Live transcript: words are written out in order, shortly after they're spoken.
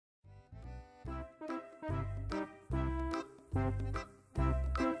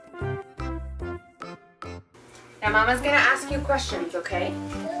Mama's gonna ask you questions, okay?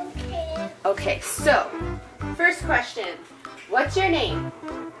 Okay. Okay, so, first question. What's your name?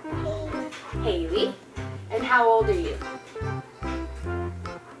 Haylee. And how old are you?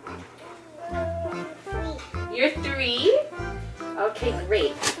 3. You're 3? Okay,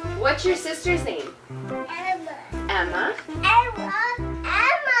 great. What's your sister's name? Emma. Emma. I love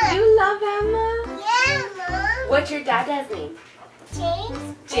Emma. You love Emma? Yeah, Mom. What's your dada's name?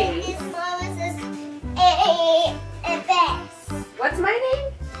 James. James. And his mama's a best. What's my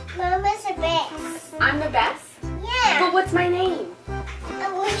name? Mama's a best. I'm the best? Yeah. But what's my name?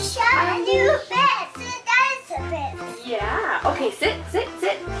 Allucia, and you're best. And that's a best. Yeah. Okay, sit.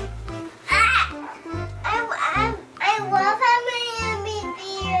 I love Emma and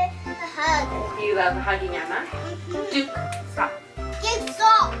maybe a hug. You love hugging Emma? Duke, stop. Get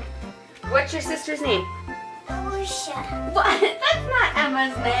salt. What's your sister's name? Allucia. What? That's not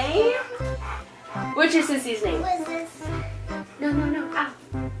Emma's name. What's your sissy's name? What's this? No. Ow.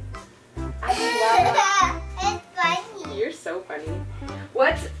 I love It's funny. You're so funny.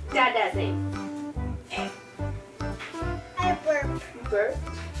 What's Dada's name? I burp. Bert.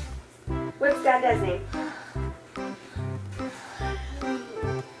 What's Dada's name?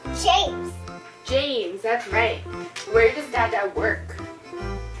 James. James, that's right. Where does Dada work?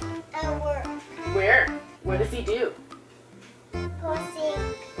 I work. Where? What does he do?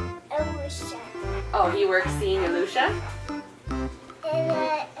 Posting Allucia. Oh, he works seeing Allucia? And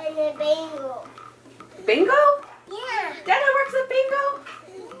a bingo. Bingo? Yeah. Dada works at bingo?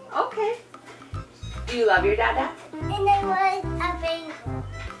 Okay. Do you love your Dada? And I want a bingo.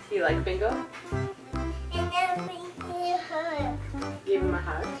 You like bingo? And then we hug. Give him a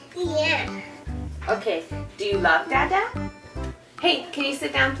hug. Yeah. Okay. Do you love Dada? Hey, can you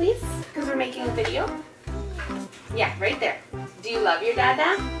sit down, please? Because we're making a video. Yeah, right there. Do you love your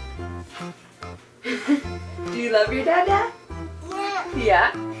Dada? Do you love your Dada? Yeah.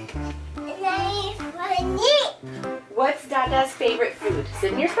 Yeah. And I funny. What's Dada's favorite food?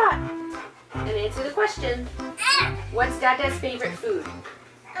 Sit in your spot and answer the question. What's Dada's favorite food?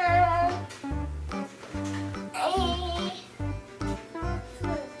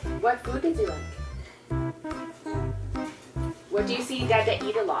 What food does he like? What do you see Dada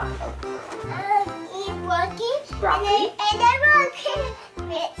eat a lot? Eat broccoli. Broccoli? And I want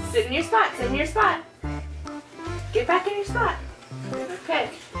bits. Sit in your spot. Sit in your spot. Get back in your spot. Okay.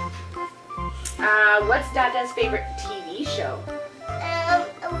 What's Dada's favorite TV show?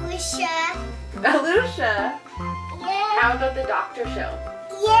 Allucia. Allucia. Yeah. How about the Doctor Show?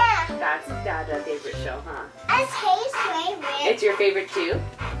 Yeah. That's Dada's favorite show, huh? That's his favorite. It's your favorite too?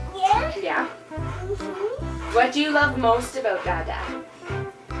 Yeah. Yeah. What do you love most about Dada?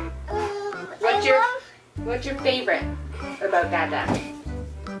 What's your favorite about Dada?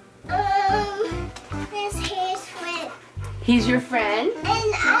 That's his friend. He's your friend? And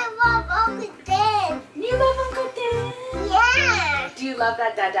I love Uncle Dan. You love Uncle Dan? Yeah. Do you love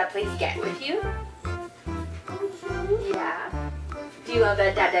that Dada plays get with you? Yeah. Do you love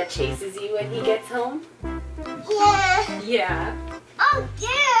that Dada chases you when he gets home? Yeah. Yeah. Oh, dude.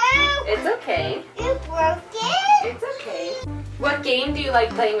 It's okay. You broke it? It's okay. What game do you like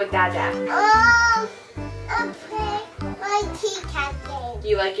playing with Dada? I play my kitty cat game.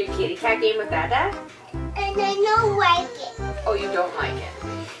 You like your kitty cat game with Dada? And I don't like it. Oh, you don't like it?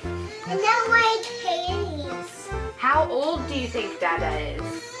 And I like Haylee's. How old do you think Dada is?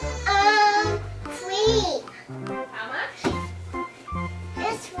 3. How much?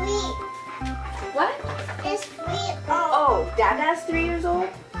 It's 3. What? It's 3 old. Oh, Dada's 3 years old?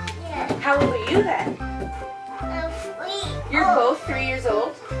 Yeah. How old are you then? 3. You're both 3 years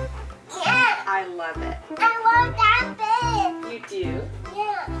old? Yeah. I love it. I love that bed. You do?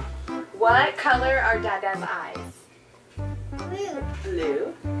 Yeah. What color are Dada's eyes? Blue.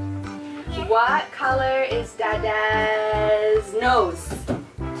 Blue. Yeah. What color is Dada's nose?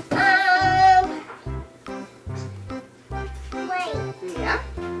 White. Yeah.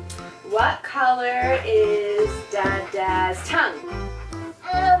 What color is Dada's tongue?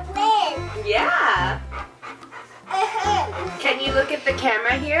 Red. Yeah. Can you look at the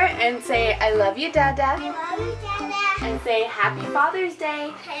camera here and say, I love you, Dada? I love you, Dada. And say, Happy Father's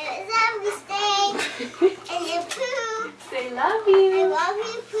Day. I love you, Stay. And you poo. Say, love I you. love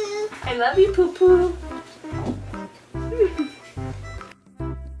you, poo. I love you, Poo Poo.